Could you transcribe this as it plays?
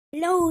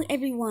Hello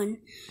everyone.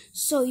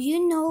 So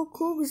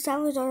Cool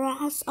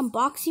Salvador's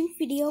unboxing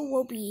video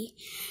will be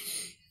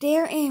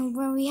there, and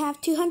when we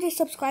have 200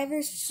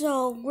 subscribers,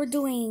 so we're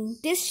doing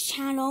this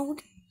channel.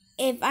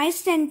 If I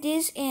send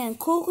this and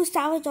Cool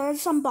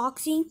Salvador's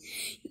unboxing,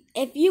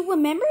 if you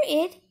remember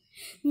it,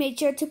 make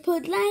sure to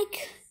put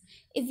like.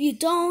 If you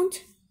don't,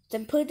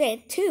 then put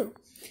it too.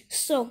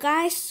 So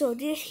guys, so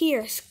this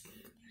here's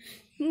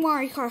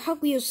Mario Kart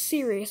Hot Wheels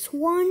Series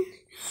 1.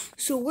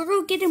 So we're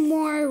gonna get it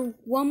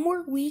one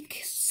more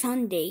week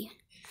Sunday.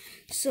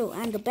 So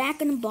on the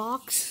back of the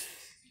box,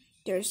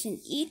 there's in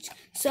each.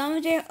 Some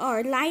of them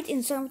are light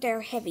and some of them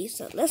are heavy.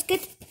 So let's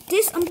get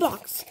this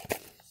unboxed.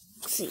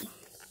 Let's see.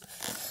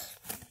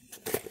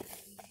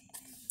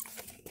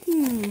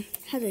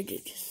 How do I do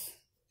this?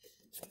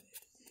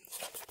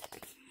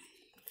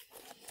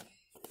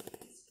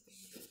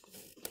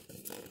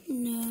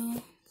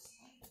 No.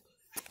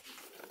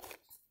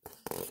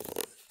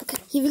 Okay,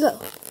 here we go.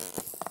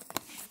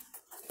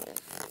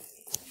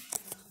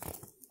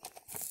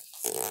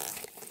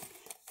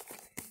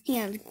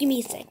 Hang on, give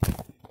me a sec.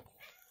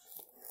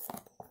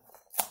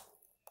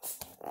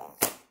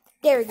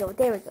 There we go.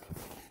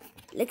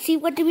 Let's see,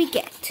 what do we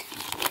get?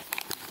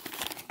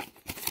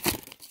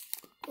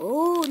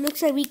 Oh,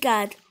 looks like we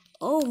got,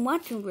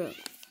 mushroom room.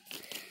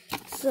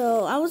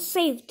 So, I will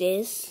save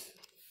this.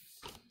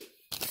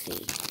 Let's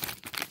see.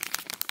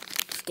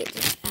 Let's get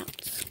this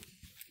out.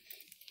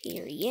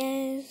 Here he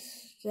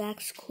is.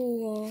 That's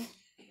cool.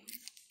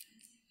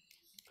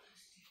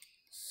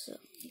 So,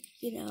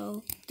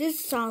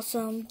 this is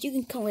awesome. You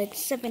can collect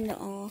 7 in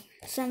all.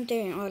 Some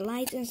there are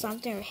light and some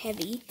there are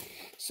heavy.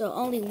 So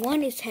only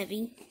one is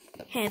heavy.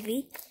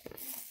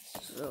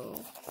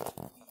 So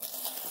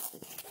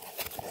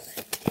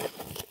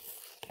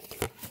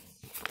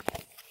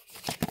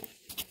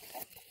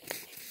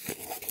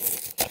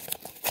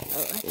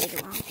I did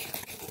it wrong.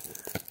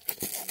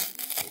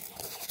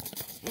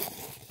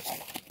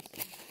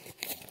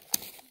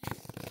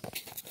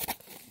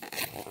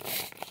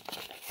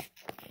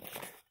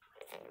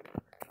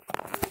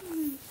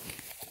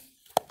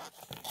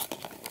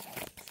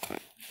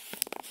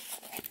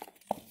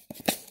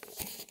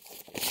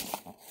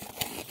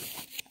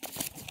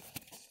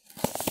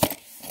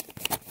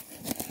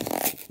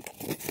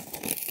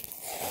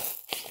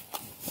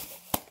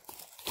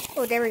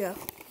 Oh, there we go.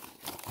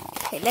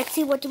 Okay, let's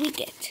see, what do we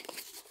get?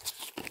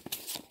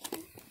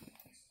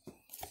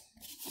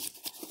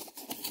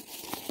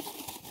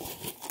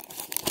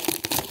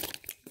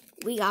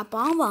 We got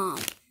Bomb.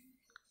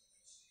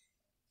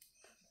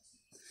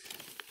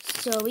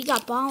 So we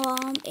got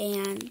Bomb,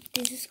 and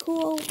this is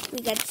cool. We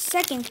got the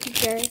second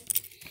feature,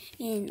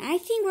 and I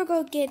think we're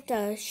gonna get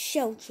the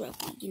shell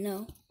trophy,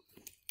 Here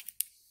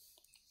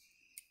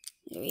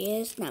he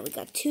is. Now we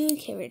got 2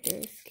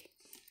 characters.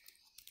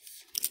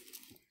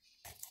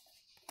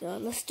 So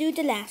let's do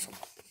the last one.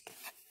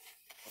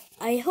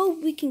 I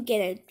hope we can get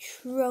a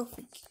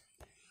trophy,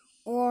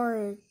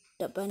 or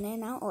the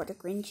banana, or the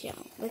green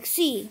shell. Let's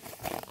see.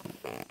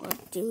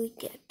 What do we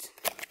get?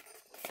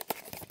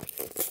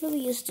 Let me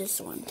use this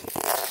one.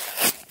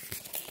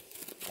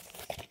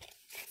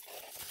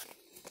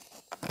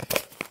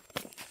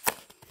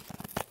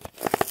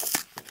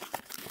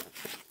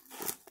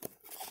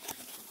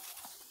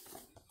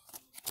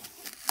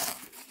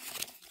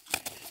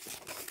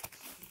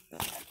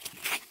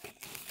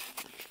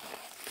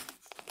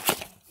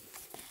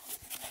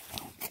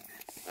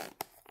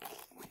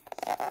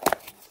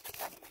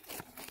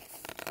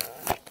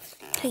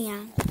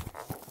 Yeah.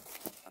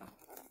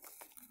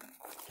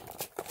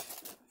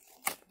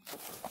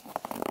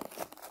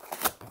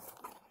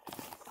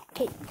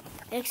 Okay,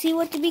 let's see,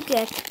 what did we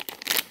get?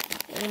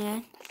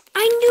 And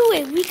I knew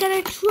it! We got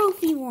a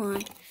trophy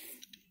one.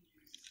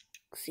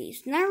 See,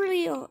 it's not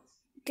really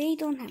they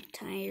don't have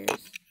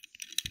tires.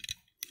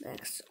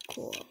 That's so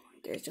cool.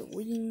 There's the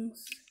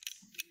wings.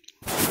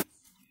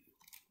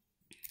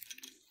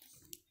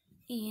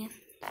 And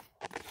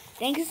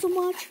thank you so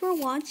much for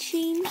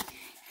watching.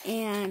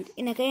 And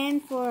again,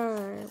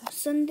 for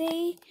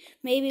Sunday,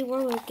 maybe we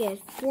will get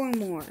 4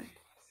 more.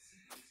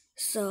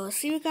 So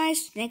see you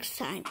guys next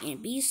time, and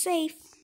be safe.